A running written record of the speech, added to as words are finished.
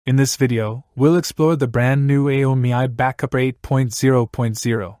In this video, we'll explore the brand new AOMEI Backupper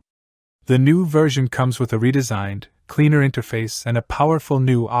 8.0.0. The new version comes with a redesigned, cleaner interface and a powerful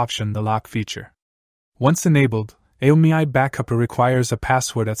new option, the lock feature. Once enabled, AOMEI Backupper requires a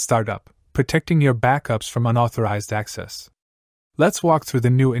password at startup, protecting your backups from unauthorized access. Let's walk through the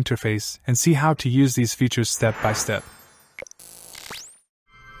new interface and see how to use these features step by step.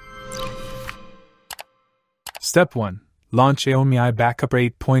 Step 1. Launch AOMEI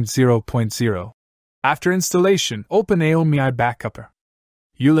Backupper 8.0.0. After installation, open AOMEI Backupper.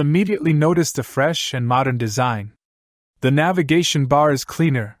 You'll immediately notice the fresh and modern design. The navigation bar is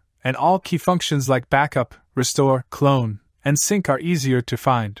cleaner, and all key functions like backup, restore, clone, and sync are easier to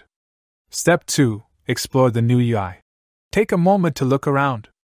find. Step 2. Explore the new UI. Take a moment to look around.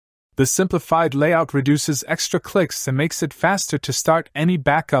 The simplified layout reduces extra clicks and makes it faster to start any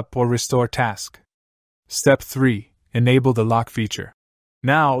backup or restore task. Step 3. Enable the lock feature.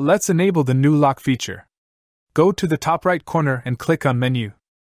 Now, let's enable the new lock feature. Go to the top right corner and click on Menu.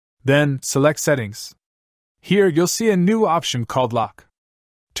 Then, select Settings. Here, you'll see a new option called Lock.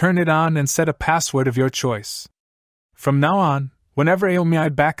 Turn it on and set a password of your choice. From now on, whenever AOMEI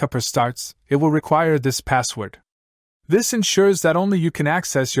Backupper starts, it will require this password. This ensures that only you can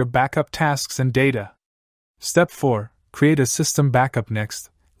access your backup tasks and data. Step 4. Create a system backup. Next,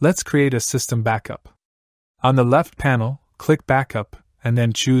 let's create a system backup. On the left panel, click Backup, and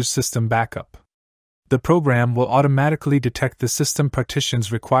then choose System Backup. The program will automatically detect the system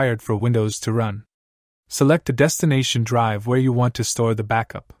partitions required for Windows to run. Select the destination drive where you want to store the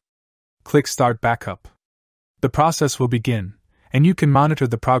backup. Click Start Backup. The process will begin, and you can monitor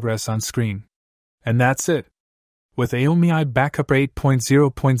the progress on screen. And that's it. With AOMEI Backupper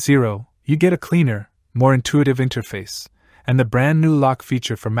 8.0.0, you get a cleaner, more intuitive interface, and the brand new lock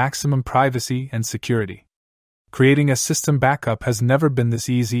feature for maximum privacy and security. Creating a system backup has never been this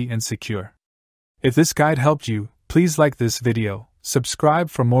easy and secure. If this guide helped you, please like this video, subscribe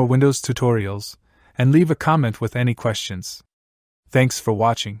for more Windows tutorials, and leave a comment with any questions. Thanks for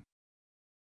watching.